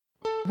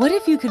What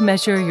if you could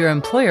measure your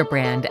employer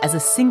brand as a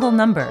single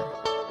number?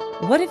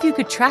 What if you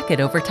could track it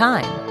over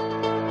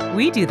time?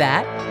 We do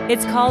that.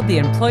 It's called the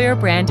Employer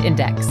Brand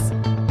Index.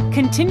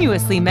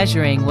 Continuously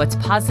measuring what's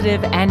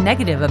positive and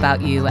negative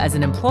about you as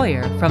an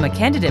employer from a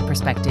candidate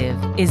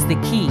perspective is the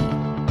key.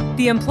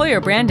 The Employer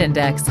Brand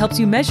Index helps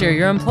you measure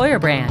your employer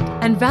brand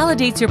and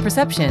validates your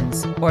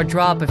perceptions or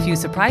draw up a few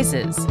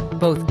surprises,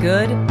 both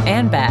good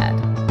and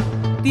bad.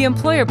 The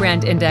Employer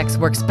Brand Index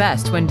works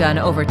best when done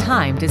over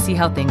time to see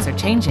how things are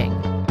changing.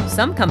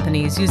 Some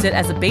companies use it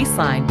as a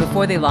baseline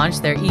before they launch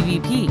their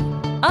EVP.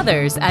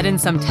 Others add in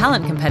some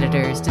talent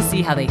competitors to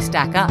see how they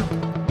stack up.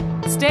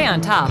 Stay on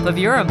top of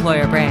your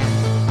employer brand.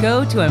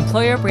 Go to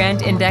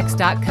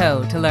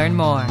employerbrandindex.co to learn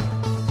more.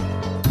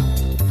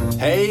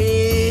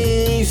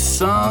 Hey,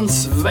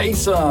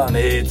 Svejsan,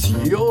 it's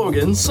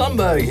Jörgen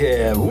Sundberg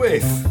here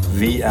with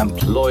the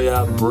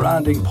Employer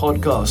Branding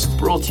Podcast,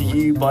 brought to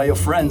you by your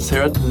friends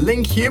here at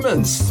Link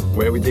Humans,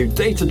 where we do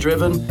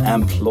data-driven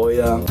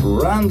employer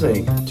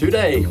branding.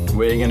 Today,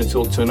 we're going to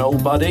talk to an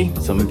old buddy.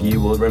 Some of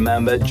you will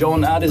remember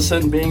John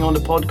Addison being on the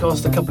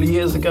podcast a couple of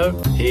years ago.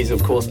 He's,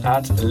 of course,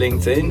 at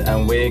LinkedIn,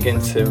 and we're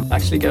going to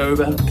actually go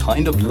over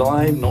kind of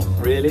live, not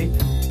really,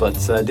 but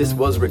this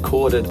was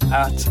recorded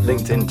at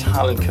LinkedIn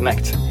Talent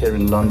Connect here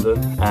in London.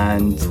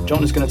 And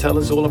John is going to tell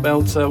us all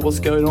about what's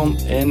going on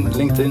in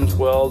LinkedIn's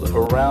world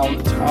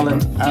around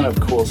talent and, of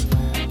course,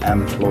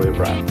 employer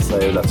brand. So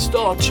let's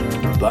start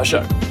the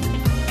show.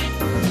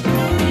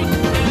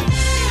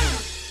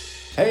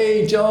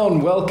 Hey,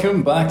 John,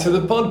 welcome back to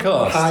the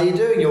podcast. How are you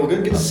doing,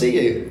 Jörgen? Good to see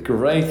you.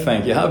 Great,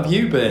 thank you. How have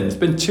you been? It's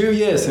been 2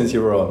 years since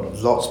you were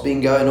on. Lots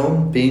been going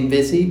on, been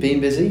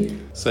busy.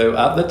 So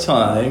at the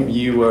time,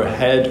 you were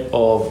head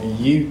of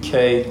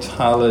UK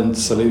Talent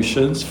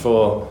Solutions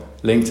for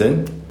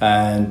LinkedIn,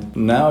 and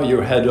now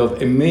you're head of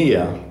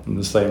EMEA in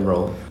the same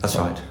role. That's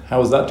right. How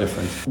is that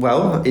different?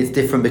 Well, it's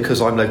different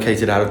because I'm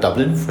located out of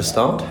Dublin for a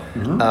start.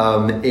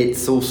 Mm-hmm.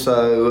 It's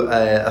also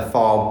a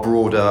far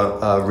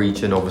broader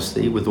region,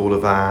 obviously, with all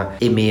of our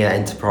EMEA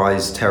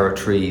enterprise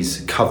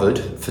territories covered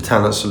for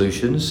talent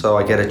solutions. So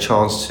I get a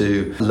chance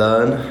to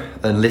learn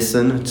and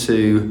listen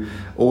to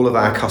all of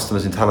our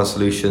customers in talent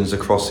solutions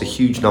across a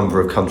huge number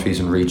of countries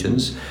and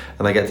regions.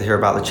 And I get to hear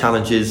about the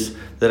challenges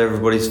that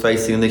everybody's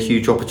facing and the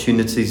huge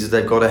opportunities that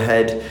they've got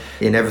ahead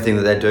in everything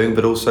that they're doing,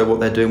 but also what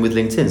they're doing with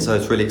LinkedIn. So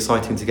it's really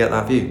exciting to get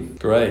that view.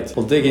 Great.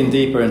 We'll dig in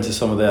deeper into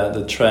some of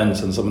the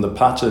trends and some of the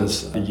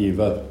patterns that you've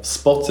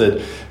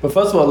spotted. But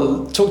first of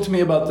all, talk to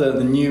me about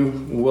the new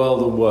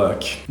world of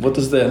work. What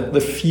does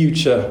the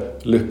future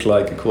look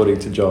like according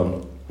to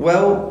John?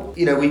 Well,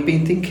 we've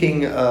been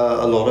thinking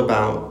a lot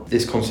about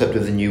this concept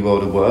of the new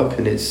world of work,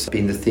 and it's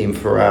been the theme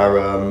for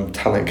our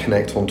Talent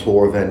Connect on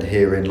Tour event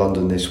here in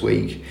London this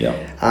week. Yeah.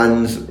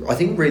 And I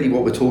think really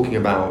what we're talking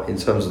about in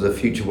terms of the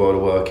future world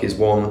of work is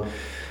one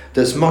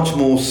that's much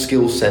more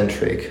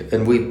skill-centric,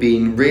 and we've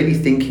been really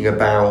thinking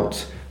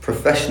about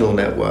professional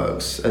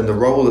networks and the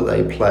role that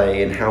they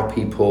play in how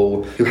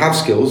people who have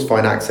skills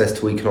find access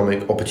to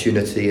economic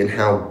opportunity, and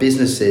how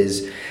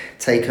businesses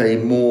take a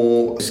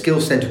more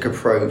skill-centric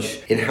approach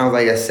in how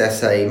they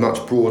assess a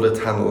much broader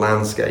talent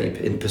landscape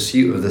in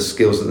pursuit of the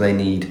skills that they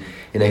need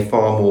in a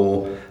far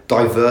more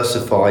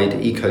diversified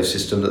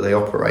ecosystem that they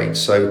operate.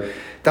 So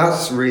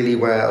that's really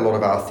where a lot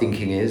of our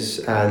thinking is,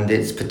 and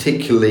it's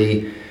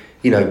particularly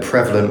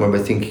prevalent when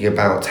we're thinking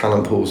about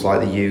talent pools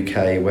like the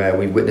UK, where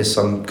we've witnessed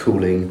some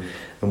cooling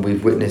and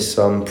we've witnessed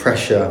some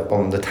pressure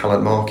on the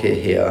talent market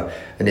here,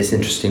 and it's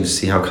interesting to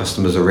see how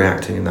customers are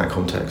reacting in that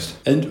context.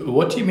 And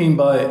what do you mean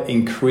by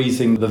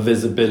increasing the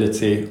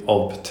visibility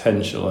of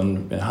potential,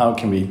 and how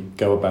can we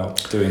go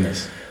about doing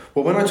this?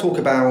 Well, when I talk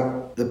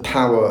about the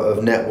power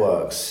of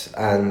networks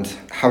and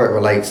how it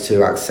relates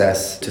to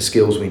access to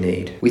skills we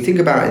need, we think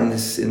about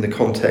in the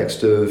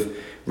context of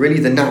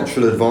really the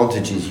natural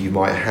advantages you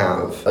might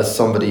have as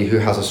somebody who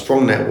has a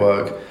strong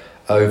network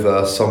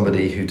over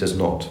somebody who does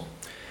not.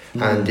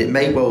 And it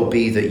may well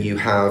be that you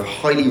have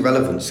highly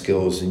relevant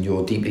skills and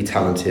you're deeply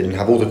talented and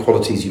have all the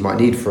qualities you might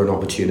need for an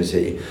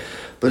opportunity.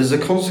 But as a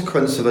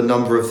consequence of a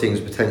number of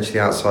things potentially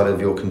outside of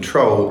your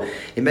control,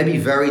 it may be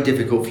very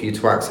difficult for you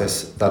to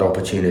access that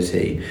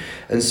opportunity.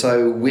 And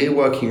so we're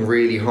working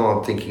really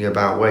hard thinking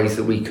about ways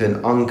that we can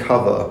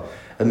uncover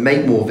and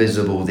make more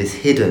visible this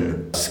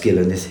hidden skill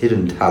and this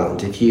hidden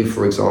talent. If you,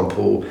 for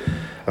example,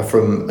 are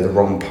from the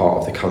wrong part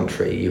of the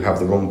country, you have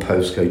the wrong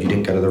postcode, you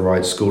didn't go to the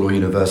right school or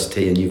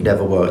university, and you've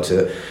never worked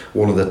at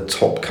one of the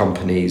top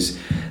companies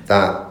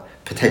that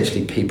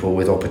potentially people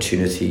with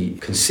opportunity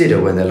consider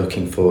when they're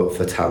looking for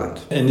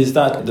talent. And is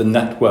that the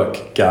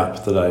network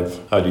gap that I've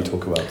heard you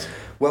talk about?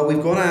 Well,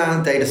 we've got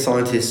our data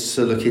scientists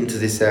to look into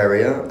this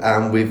area,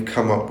 and we've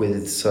come up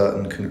with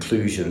certain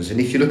conclusions. And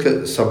if you look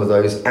at some of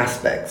those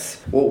aspects,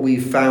 what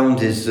we've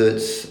found is that,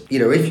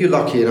 if you're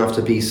lucky enough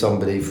to be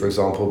somebody, for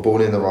example,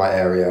 born in the right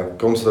area,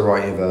 gone to the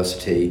right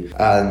university,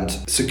 and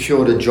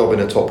secured a job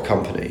in a top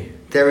company,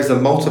 there is a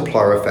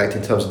multiplier effect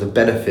in terms of the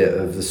benefit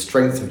of the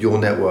strength of your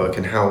network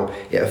and how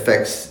it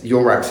affects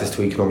your access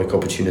to economic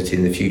opportunity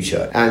in the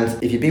future.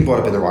 And if you've been brought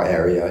up in the right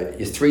area,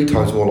 you're 3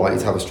 times more likely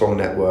to have a strong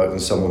network than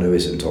someone who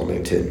isn't on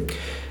LinkedIn.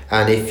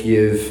 And if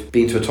you've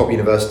been to a top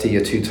university,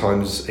 you're 2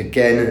 times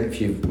again. If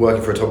you're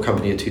working for a top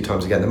company, you're 2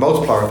 times again. The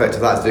multiplier effect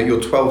of that is that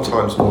you're 12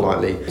 times more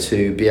likely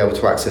to be able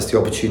to access the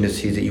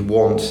opportunity that you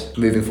want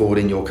moving forward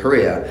in your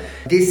career.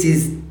 This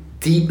is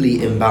deeply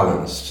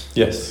imbalanced.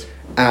 Yes.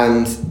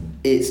 And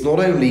it's not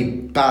only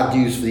bad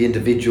news for the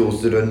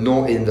individuals that are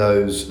not in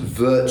those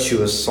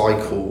virtuous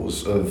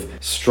cycles of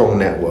strong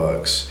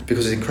networks,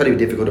 because it's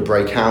incredibly difficult to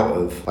break out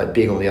of, like,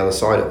 being on the other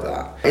side of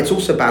that. It's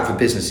also bad for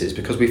businesses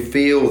because we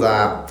feel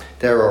that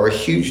there are a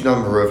huge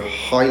number of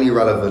highly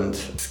relevant,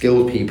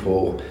 skilled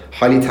people,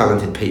 highly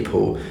talented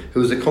people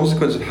who, as a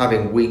consequence of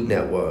having weak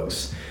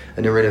networks,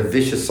 and are in a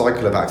vicious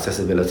cycle of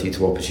accessibility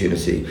to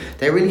opportunity,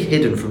 they're really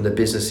hidden from the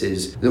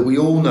businesses that we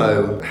all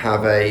know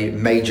have a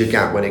major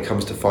gap when it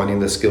comes to finding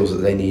the skills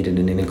that they need in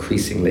an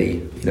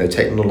increasingly,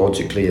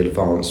 technologically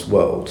advanced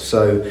world.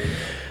 So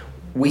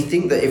we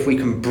think that if we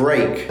can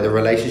break the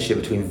relationship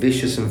between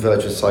vicious and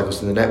virtuous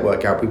cycles in the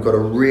network gap, we've got a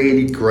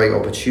really great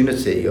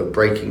opportunity of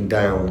breaking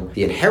down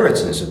the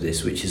inheritance of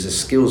this, which is a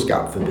skills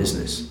gap for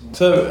business.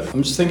 So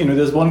I'm just thinking,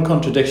 there's one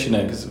contradiction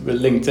here, because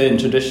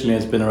LinkedIn traditionally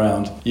has been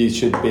around, you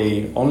should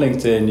be on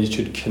LinkedIn, you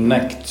should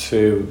connect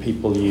to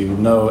people you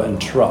know and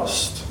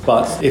trust.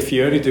 But if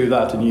you only do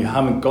that and you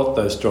haven't got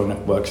those strong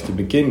networks to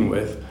begin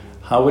with,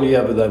 how will you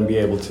ever then be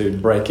able to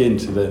break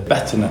into the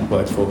better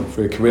network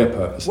for a career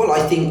purpose? Well,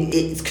 I think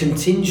it's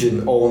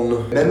contingent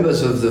on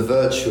members of the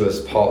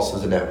virtuous parts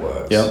of the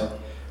networks,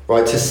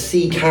 right, to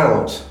seek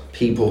out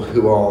people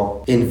who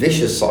are in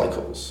vicious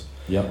cycles.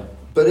 Yeah.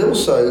 But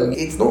also,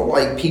 it's not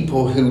like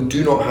people who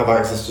do not have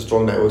access to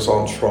strong networks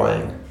aren't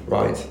trying,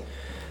 right?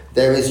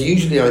 There is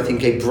usually, I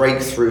think, a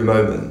breakthrough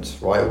moment,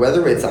 right?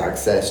 Whether it's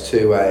access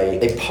to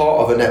a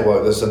part of a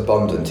network that's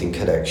abundant in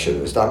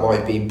connections, that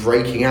might be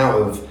breaking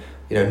out of,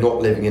 not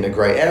living in a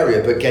great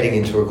area, but getting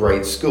into a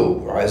great school,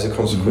 right, as a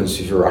consequence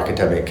of your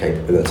academic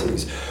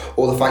capabilities.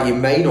 Or the fact you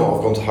may not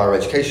have gone to higher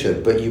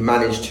education, but you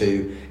managed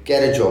to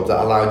get a job that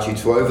allowed you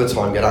to, over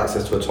time, get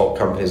access to a top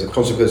company as a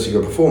consequence of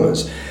your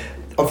performance.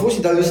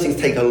 Unfortunately, those things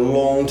take a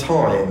long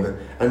time,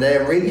 and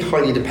they're really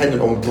highly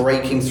dependent on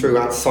breaking through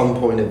at some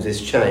point of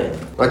this chain.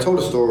 I told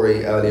a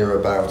story earlier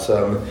about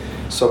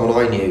someone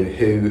I knew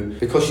who,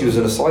 because she was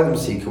an asylum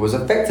seeker, was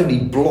effectively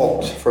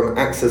blocked from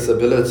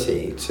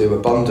accessibility to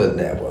abundant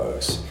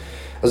networks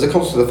as a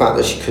consequence of the fact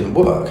that she couldn't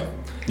work.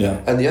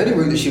 Yeah. And the only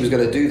route that she was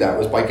going to do that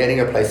was by getting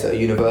a place at a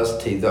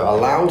university that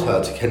allowed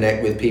her to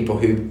connect with people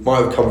who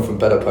might have come from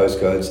better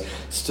postcodes,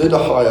 stood a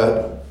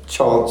higher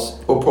chance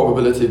or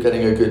probability of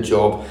getting a good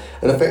job,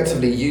 and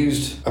effectively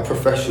used a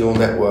professional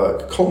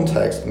network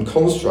context and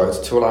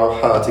construct to allow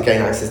her to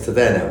gain access to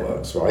their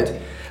networks, right?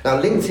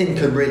 Now, LinkedIn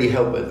can really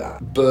help with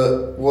that,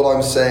 but what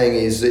I'm saying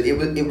is that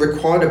it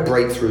required a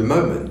breakthrough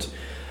moment.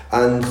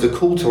 And the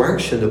call to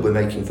action that we're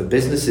making for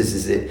businesses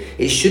is that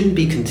it shouldn't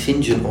be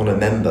contingent on a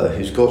member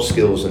who's got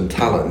skills and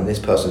talent, and this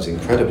person's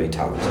incredibly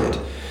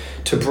talented,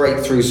 to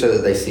break through so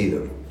that they see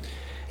them.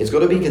 It's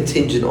got to be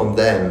contingent on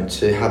them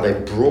to have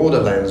a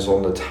broader lens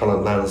on the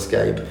talent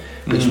landscape,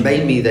 which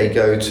may mean they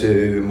go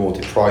to more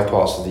deprived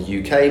parts of the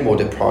UK, more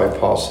deprived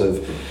parts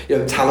of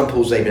talent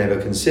pools they've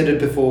never considered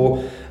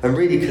before, and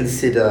really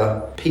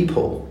consider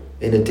people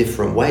in a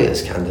different way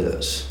as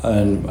candidates.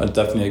 And I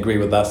definitely agree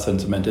with that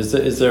sentiment.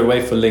 Is there a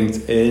way for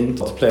LinkedIn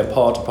to play a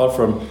part, apart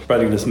from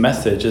spreading this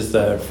message? Is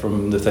there,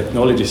 from the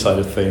technology side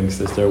of things,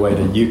 is there a way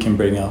that you can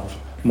bring up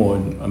a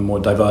more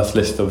diverse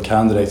list of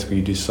candidates where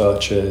you do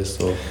searches?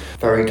 Or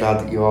Very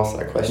glad that you asked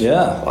that question.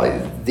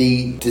 Yeah.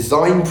 The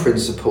design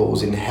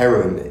principles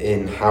inherent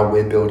in how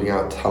we're building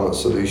out talent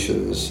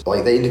solutions,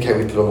 they indicate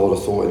we put a lot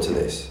of thought into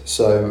this.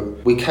 So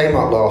we came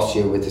up last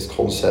year with this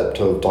concept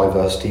of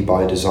diversity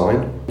by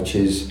design, which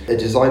is a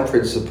design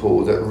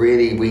principle that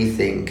really, we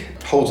think,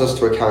 holds us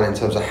to account in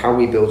terms of how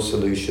we build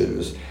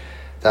solutions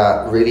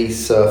that really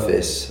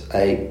surface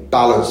a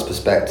balanced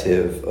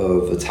perspective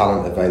of the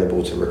talent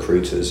available to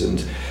recruiters, and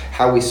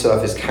how we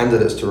surface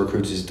candidates to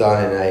recruiters is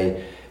done in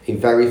a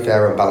very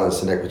fair and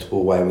balanced and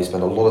equitable way, and we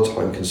spend a lot of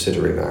time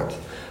considering that.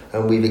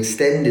 And we've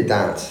extended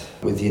that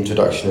with the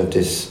introduction of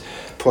this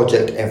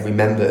Project Every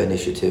Member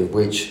initiative,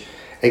 which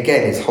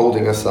again is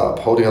holding us up,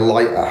 holding a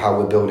light at how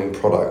we're building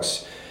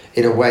products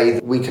in a way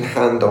that we can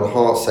hand on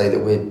heart say that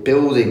we're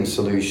building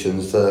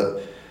solutions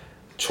that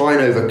try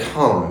and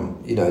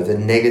overcome, the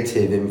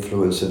negative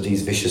influence of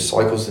these vicious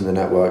cycles in the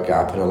network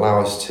gap, and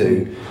allow us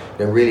to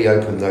really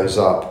open those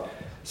up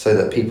so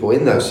that people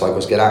in those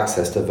cycles get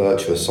access to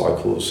virtuous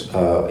cycles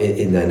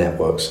in their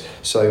networks.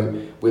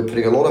 So we're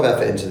putting a lot of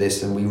effort into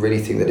this, and we really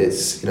think that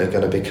it's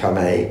going to become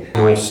a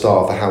North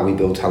Star for how we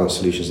build talent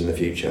solutions in the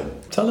future.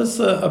 Tell us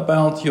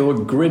about your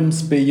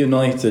Grimsby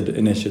United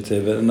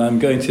initiative, and I'm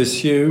going to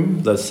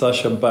assume that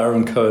Sacha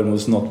Baron Cohen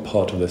was not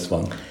part of this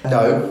one.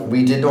 No,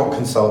 we did not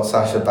consult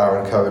Sacha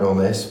Baron Cohen on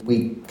this.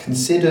 We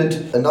considered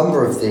a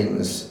number of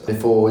things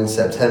before in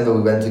September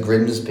we went to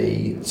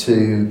Grimsby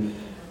to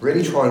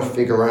really try and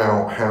figure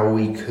out how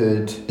we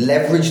could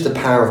leverage the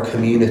power of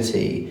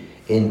community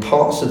in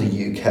parts of the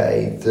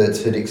UK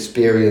that had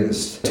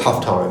experienced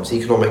tough times,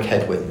 economic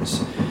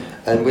headwinds.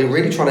 And we're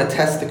really trying to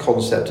test the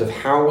concept of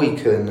how we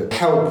can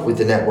help with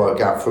the network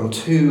gap from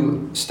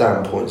two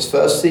standpoints.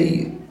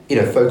 Firstly,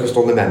 focused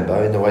on the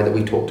member in the way that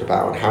we talked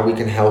about, and how we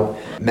can help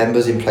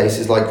members in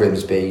places like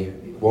Grimsby,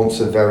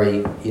 once a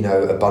very,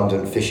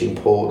 abundant fishing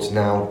port,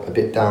 now a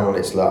bit down on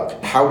its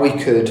luck. How we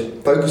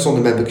could focus on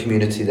the member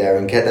community there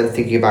and get them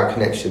thinking about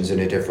connections in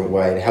a different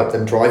way and help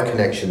them drive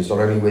connections not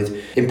only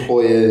with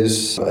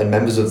employers and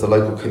members of the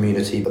local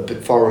community, but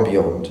far and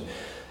beyond.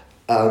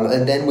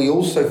 And then we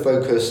also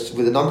focused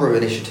with a number of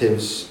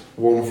initiatives,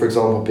 one, for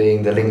example,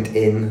 being the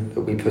LinkedIn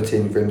that we put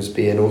in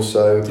Grimsby, and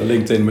also... The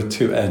LinkedIn with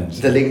two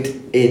N's. The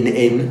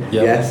LinkedIn,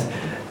 yep. Yes.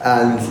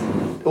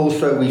 And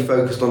also we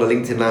focused on a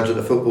LinkedIn Lounge at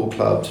the football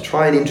club to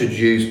try and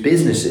introduce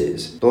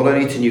businesses, not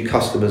only to new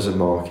customers and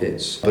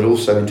markets, but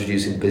also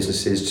introducing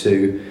businesses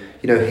to,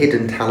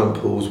 hidden talent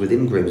pools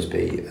within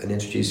Grimsby and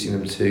introducing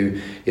them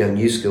to,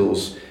 new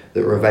skills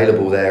that were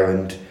available there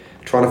and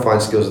trying to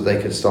find skills that they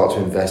could start to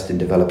invest in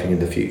developing in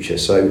the future.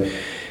 So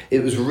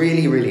it was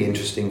really, really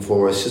interesting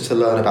for us just to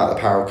learn about the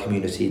power of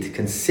community, to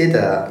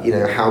consider,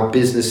 how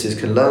businesses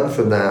can learn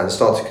from that and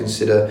start to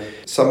consider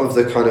some of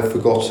the kind of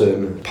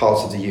forgotten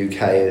parts of the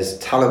UK as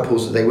talent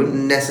pools that they wouldn't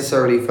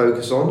necessarily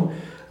focus on.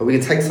 And we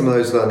can take some of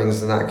those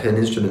learnings and that can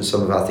instrument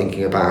some of our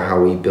thinking about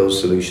how we build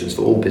solutions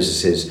for all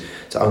businesses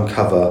to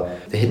uncover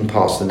the hidden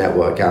parts of the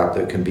network gap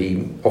that can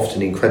be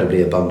often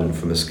incredibly abundant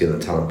from a skill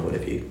and talent point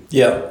of view.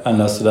 Yeah,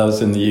 and so that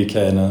was in the UK,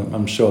 and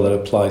I'm sure that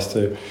applies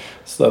to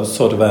those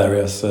sort of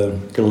areas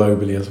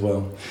globally as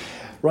well.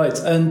 Right,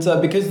 and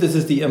because this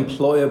is the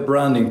Employer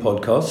Branding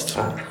Podcast,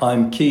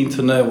 I'm keen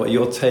to know what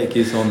your take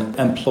is on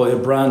employer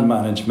brand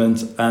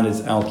management and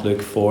its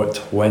outlook for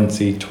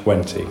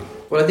 2020.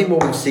 Well, I think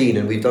what we've seen,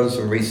 and we've done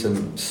some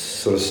recent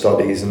sort of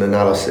studies and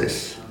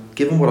analysis,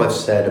 given what I've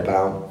said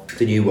about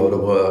the new world of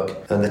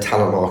work and the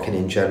talent market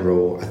in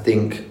general, I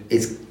think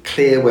it's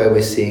clear where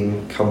we're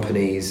seeing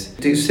companies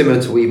do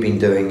similar to what we've been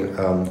doing,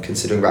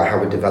 considering about how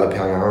we're developing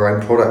our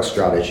own product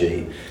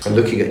strategy and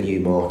looking at new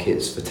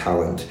markets for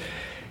talent.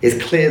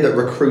 It's clear that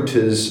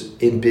recruiters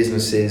in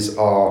businesses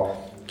are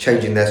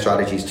changing their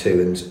strategies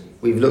too, and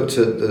we've looked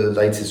at the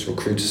latest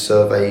recruiter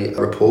survey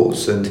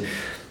reports and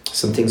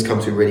some things come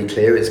through really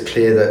clear. It's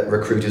clear that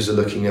recruiters are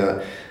looking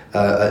at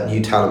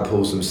new talent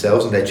pools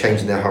themselves, and they're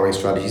changing their hiring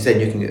strategies. They're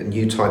looking at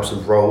new types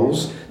of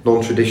roles,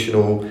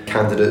 non-traditional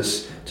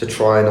candidates, to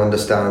try and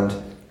understand,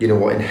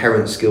 what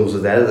inherent skills are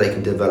there that they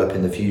can develop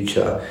in the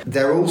future.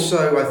 They're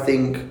also, I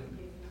think,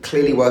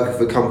 clearly working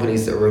for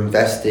companies that are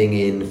investing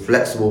in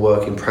flexible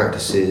working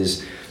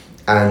practices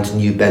and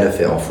new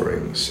benefit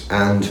offerings.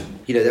 And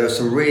there are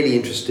some really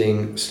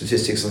interesting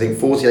statistics. I think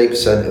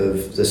 48%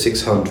 of the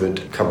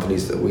 600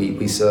 companies that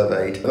we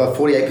surveyed, about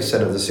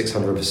 48% of the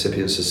 600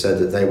 recipients have said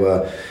that they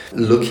were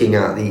looking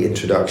at the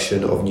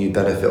introduction of new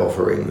benefit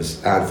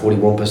offerings, and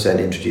 41%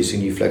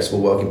 introducing new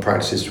flexible working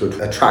practices to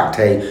attract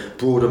a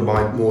broader,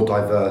 more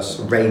diverse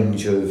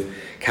range of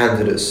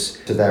candidates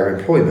to their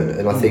employment.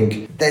 And I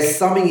think there's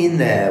something in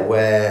there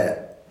where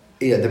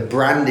the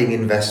branding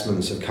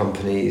investments of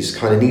companies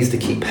kind of needs to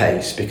keep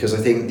pace, because I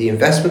think the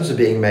investments are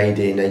being made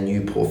in a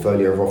new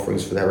portfolio of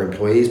offerings for their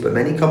employees, but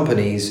many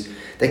companies,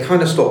 they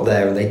kind of stop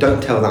there and they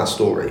don't tell that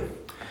story.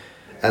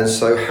 And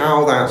so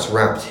how that's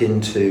wrapped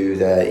into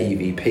their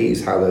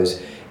EVPs, how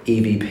those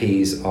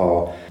EVPs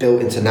are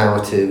built into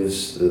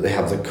narratives, that they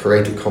have the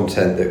creative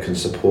content that can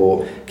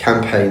support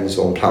campaigns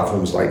on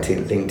platforms like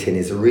LinkedIn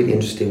is a really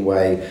interesting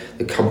way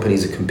that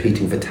companies are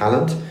competing for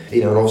talent.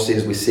 And obviously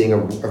as we're seeing a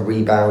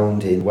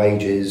rebound in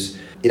wages,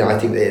 I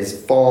think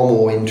there's far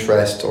more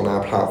interest on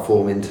our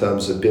platform in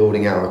terms of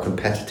building out a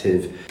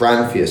competitive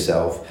brand for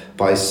yourself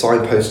by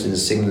signposting and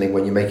signaling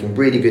when you're making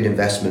really good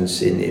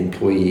investments in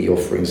employee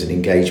offerings and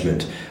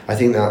engagement. I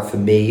think that for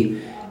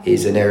me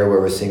is an area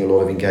where we're seeing a lot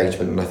of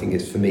engagement, and I think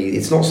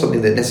it's not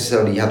something that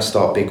necessarily you have to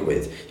start big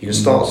with. You can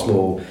start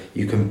small,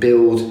 you can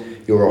build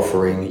your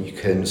offering, you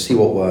can see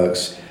what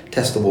works,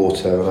 test the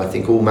water, and I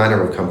think all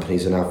manner of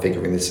companies are now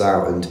figuring this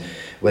out, and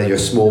whether you're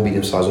small,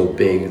 medium-sized or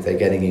big, they're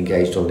getting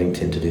engaged on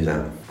LinkedIn to do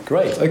that.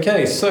 Great.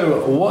 Okay,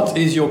 so what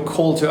is your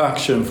call to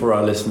action for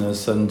our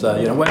listeners, and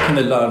where can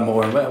they learn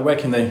more, and where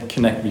can they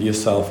connect with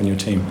yourself and your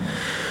team?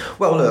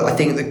 Well, look, I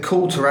think the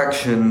call to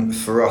action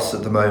for us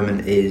at the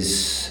moment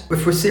is,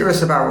 if we're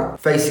serious about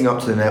facing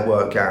up to the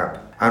network gap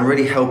and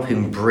really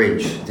helping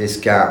bridge this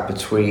gap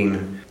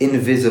between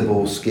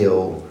invisible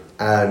skill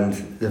and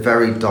the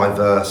very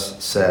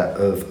diverse set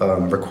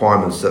of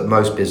requirements that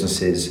most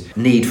businesses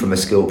need from a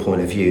skill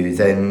point of view,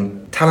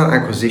 then talent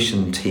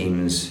acquisition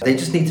teams, they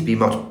just need to be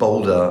much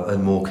bolder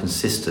and more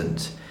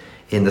consistent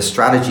in the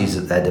strategies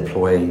that they're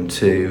deploying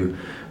to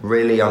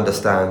really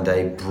understand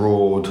a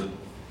broad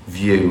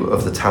view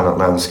of the talent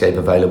landscape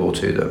available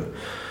to them.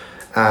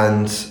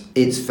 And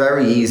it's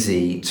very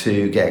easy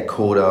to get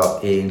caught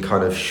up in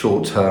kind of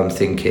short-term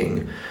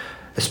thinking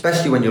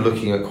especially when you're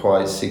looking at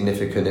quite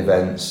significant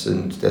events,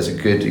 and there's a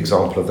good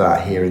example of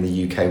that here in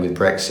the UK with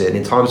Brexit. And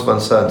in times of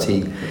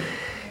uncertainty,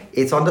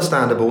 it's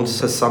understandable and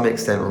to some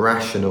extent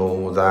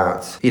rational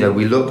that,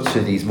 we look to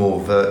these more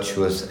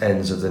virtuous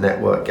ends of the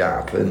network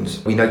gap. And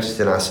we noticed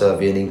in our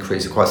survey a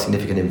quite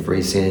significant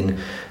increase in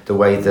the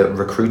way that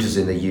recruiters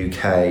in the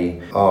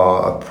UK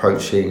are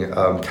approaching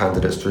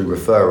candidates through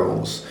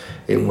referrals.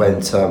 It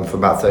went from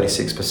about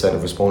 36%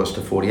 of respondents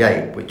to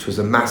 48%, which was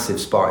a massive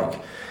spike.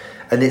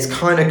 And it's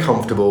kind of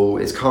comfortable,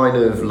 it's kind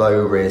of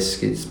low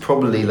risk, it's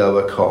probably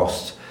lower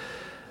cost.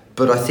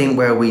 But I think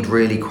where we'd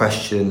really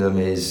question them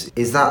is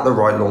that the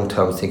right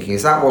long-term thinking?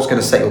 Is that what's going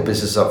to set your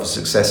business up for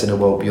success in a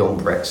world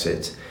beyond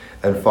Brexit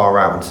and far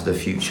out into the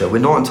future? We're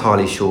not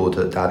entirely sure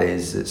that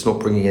is. It's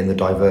not bringing in the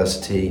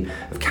diversity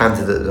of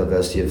candidate, the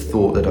diversity of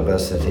thought, the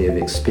diversity of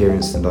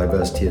experience, the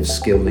diversity of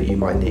skill that you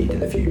might need in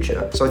the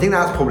future. So I think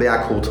that's probably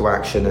our call to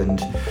action.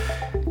 And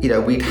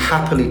we'd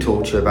happily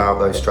talk to you about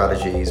those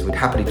strategies. We'd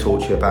happily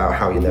talk to you about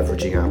how you're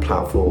leveraging our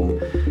platform.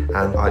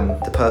 And I'm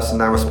the person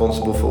now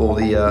responsible for all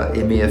the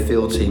EMEA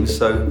field teams.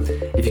 So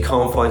if you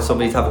can't find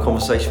somebody to have a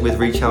conversation with,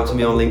 reach out to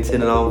me on LinkedIn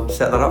and I'll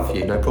set that up for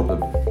you, no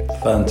problem.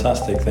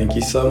 Fantastic. Thank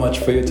you so much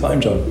for your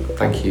time, John.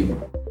 Thank you.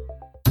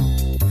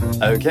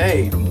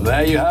 Okay,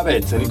 there you have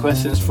it. Any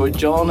questions for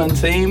John and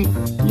team?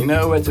 You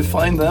know where to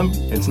find them.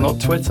 It's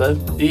not Twitter.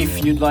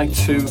 If you'd like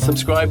to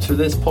subscribe to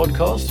this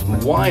podcast,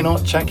 why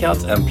not check out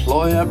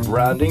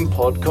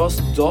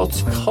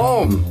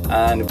employerbrandingpodcast.com?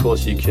 And of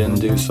course, you can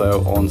do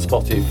so on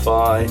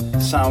Spotify,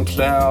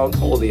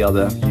 SoundCloud, all the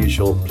other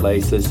usual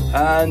places.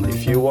 And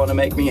if you want to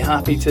make me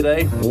happy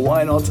today,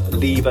 why not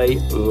leave a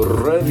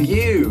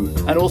review?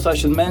 And also, I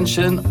should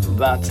mention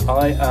that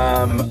I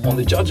am on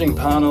the judging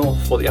panel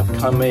for the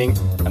upcoming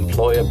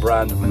Employer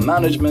Brand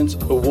Management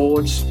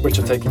Awards, which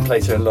are taking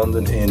place here in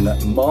London in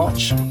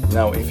March.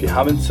 Now, if you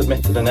haven't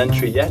submitted an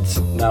entry yet,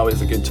 now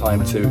is a good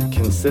time to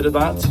consider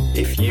that.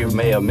 If you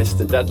may have missed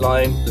the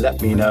deadline,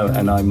 let me know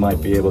and I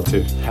might be able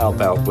to help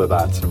out with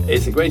that.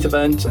 It's a great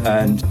event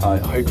and I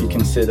hope you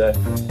consider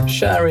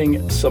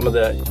sharing some of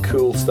the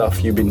cool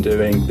stuff you've been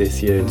doing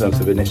this year in terms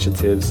of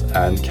initiatives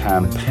and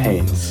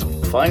campaigns.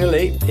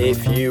 Finally,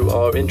 if you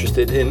are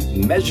interested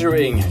in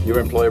measuring your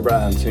employer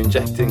brand, so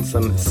injecting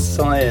some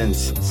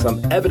science,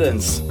 some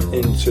evidence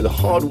into the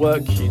hard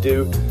work you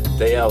do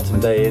day out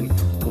and day in,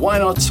 why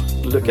not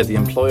look at the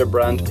Employer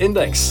Brand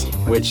Index,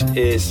 which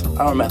is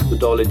our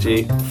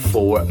methodology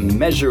for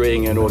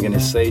measuring an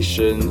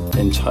organization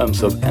in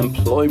terms of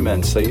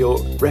employment, so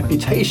your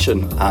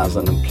reputation as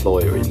an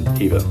employer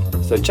even.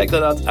 So check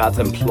that out at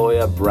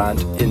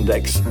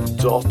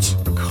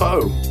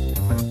employerbrandindex.co.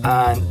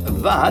 And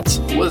that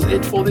was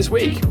it for this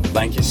week.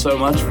 Thank you so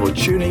much for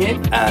tuning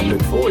in and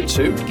look forward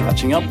to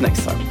catching up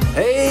next time.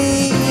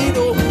 Hey,